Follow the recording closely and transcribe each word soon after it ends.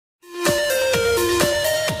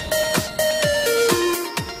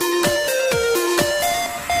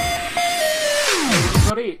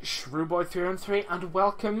Boy313 and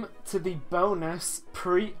welcome to the bonus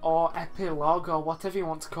or epilogue or whatever you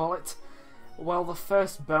want to call it. Well, the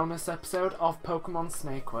first bonus episode of Pokemon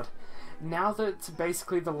Snakewood. Now that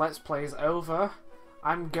basically the Let's Play is over,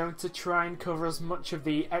 I'm going to try and cover as much of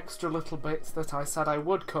the extra little bits that I said I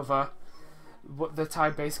would cover, that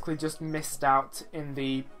I basically just missed out in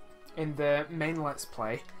the main Let's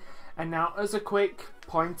Play. And now, as a quick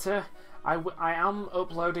pointer, I am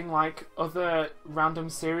uploading like other random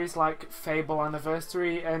series like Fable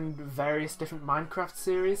Anniversary and various different Minecraft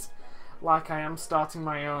series. Like I am starting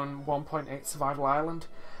my own 1.8 Survival Island.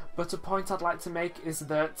 But a point I'd like to make is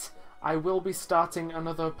that I will be starting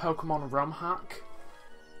another Pokemon ROM hack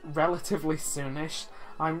relatively soonish.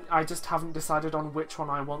 I just haven't decided on which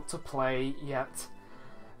one I want to play yet.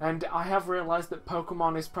 And I have realised that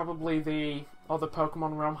Pokemon is probably the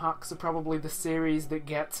Pokemon ROM hacks are probably the series that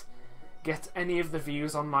get any of the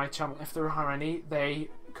views on my channel. If there are any, they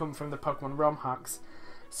come from the Pokemon ROM hacks.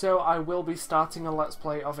 So I will be starting a Let's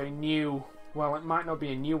Play of a new, well, it might not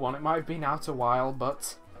be a new one, it might have been out a while,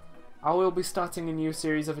 but I will be starting a new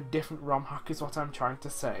series of a different ROM hack is what I'm trying to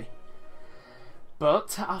say.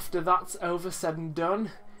 But after that's over said and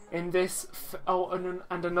done, in this, and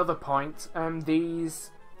another point,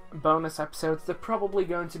 these bonus episodes, they're probably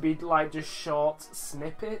going to be like just short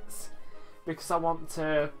snippets, because I want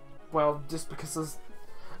to, well, just because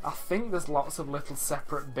I think there's lots of little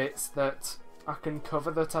separate bits that I can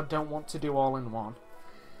cover that I don't want to do all in one.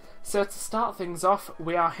 So to start things off,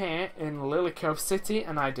 we are here in Lily Cove City,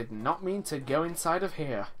 and I did not mean to go inside of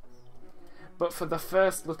here. But for the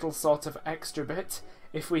first little sort of extra bit,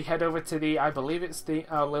 if we head over to the, I believe it's the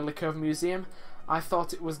Lily Cove Museum. I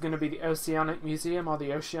thought it was going to be the Oceanic Museum or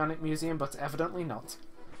the Oceanic Museum, but evidently not.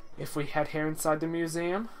 If we head here inside the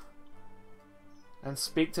museum and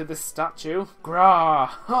speak to this statue, Grah!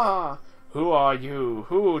 Ha! Who are you?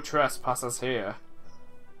 Who trespasses here?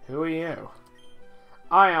 Who are you?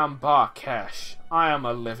 I am Barkesh. I am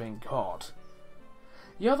a living god.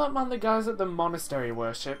 You're that man the guys at the monastery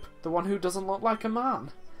worship, the one who doesn't look like a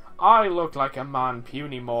man. I look like a man,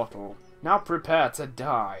 puny mortal. Now prepare to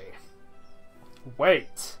die.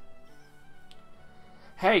 Wait.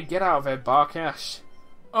 Hey, get out of here, Barkesh.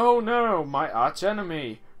 Oh no, my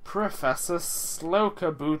archenemy, Professor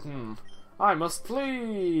Slowcabooten. I must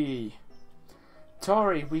flee.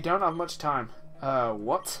 Tori, we don't have much time.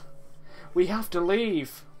 What? We have to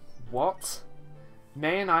leave. What?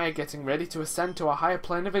 May and I are getting ready to ascend to a higher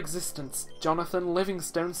plane of existence, Jonathan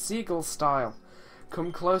Livingstone Seagull style.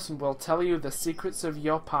 Come close and we'll tell you the secrets of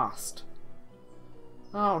your past.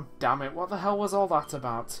 Oh, damn it, what the hell was all that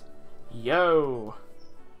about? Yo!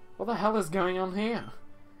 What the hell is going on here?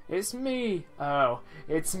 It's me! Oh,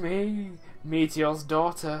 it's me! Meteor's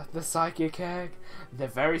daughter, the Psychic Egg. The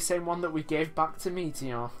very same one that we gave back to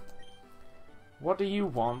Meteor. What do you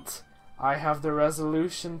want? I have the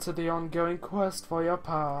resolution to the ongoing quest for your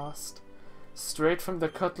past. Straight from the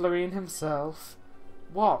Cutlerine himself.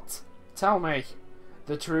 What? Tell me.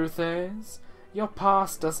 The truth is, your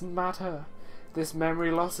past doesn't matter. This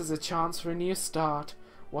memory loss is a chance for a new start,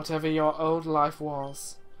 whatever your old life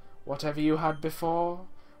was. Whatever you had before,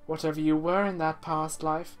 whatever you were in that past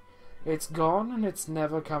life, it's gone and it's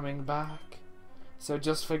never coming back. So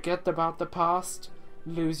just forget about the past,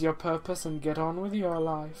 lose your purpose and get on with your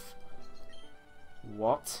life.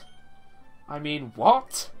 What? I mean,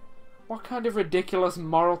 what? What kind of ridiculous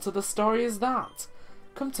moral to the story is that?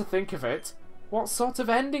 Come to think of it, what sort of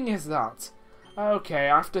ending is that? Okay,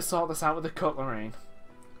 I have to sort this out with the Cutlerine.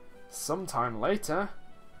 Sometime later.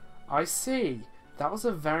 I see. That was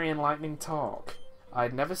a very enlightening talk.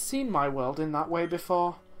 I'd never seen my world in that way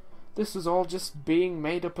before. This was all just being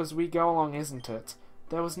made up as we go along, isn't it?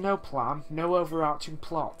 There was no plan, no overarching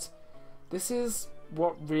plot. This is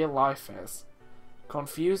what real life is.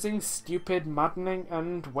 Confusing, stupid, maddening,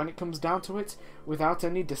 and, when it comes down to it, without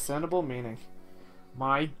any discernible meaning.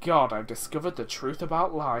 My God, I've discovered the truth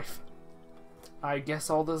about life. I guess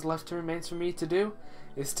all that's left remains for me to do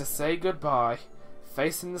is to say goodbye.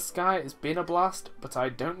 Face in the sky, it's been a blast, but I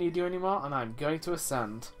don't need you anymore and I'm going to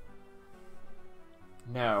ascend.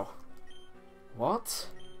 No. What?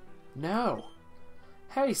 No.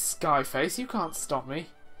 Hey, SkyFace, you can't stop me.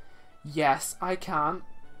 Yes, I can.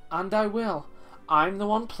 And I will. I'm the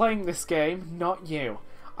one playing this game, not you.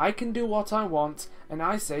 I can do what I want, and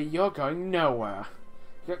I say you're going nowhere.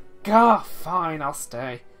 Gah, fine, I'll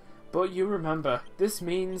stay. But you remember, this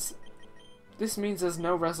means there's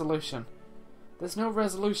no resolution. There's no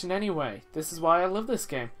resolution anyway. This is why I love this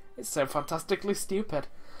game. It's so fantastically stupid.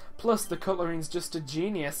 Plus, the Cutlerine's just a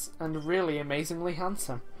genius and really amazingly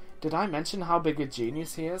handsome. Did I mention how big a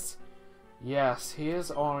genius he is? Yes, he is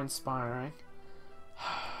awe-inspiring.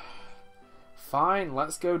 Fine,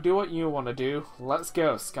 let's go do what you want to do. Let's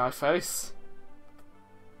go, SkyFace.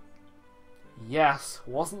 Yes,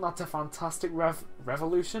 wasn't that a fantastic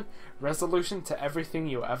resolution to everything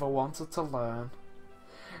you ever wanted to learn?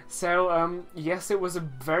 So, yes, it was a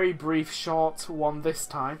very brief, short one this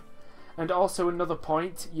time. And also another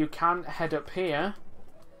point, you can head up here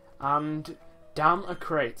and damn a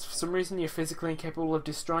crate. For some reason you're physically incapable of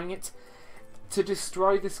destroying it. To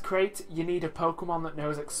destroy this crate, you need a Pokemon that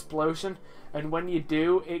knows Explosion, and when you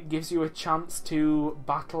do, it gives you a chance to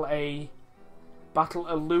battle a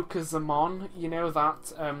Lucazamon, you know,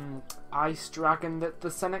 that ice dragon that the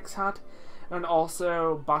Senex had, and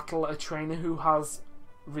also battle a trainer who has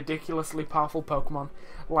ridiculously powerful Pokemon,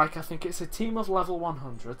 like I think it's a team of level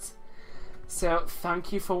 100s. So,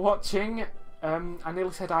 thank you for watching. I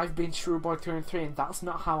nearly said I've been Shrewboy313, and that's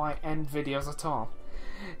not how I end videos at all.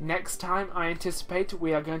 Next time, I anticipate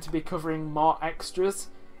we are going to be covering more extras,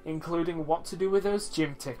 including what to do with those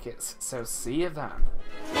gym tickets. So, see you then.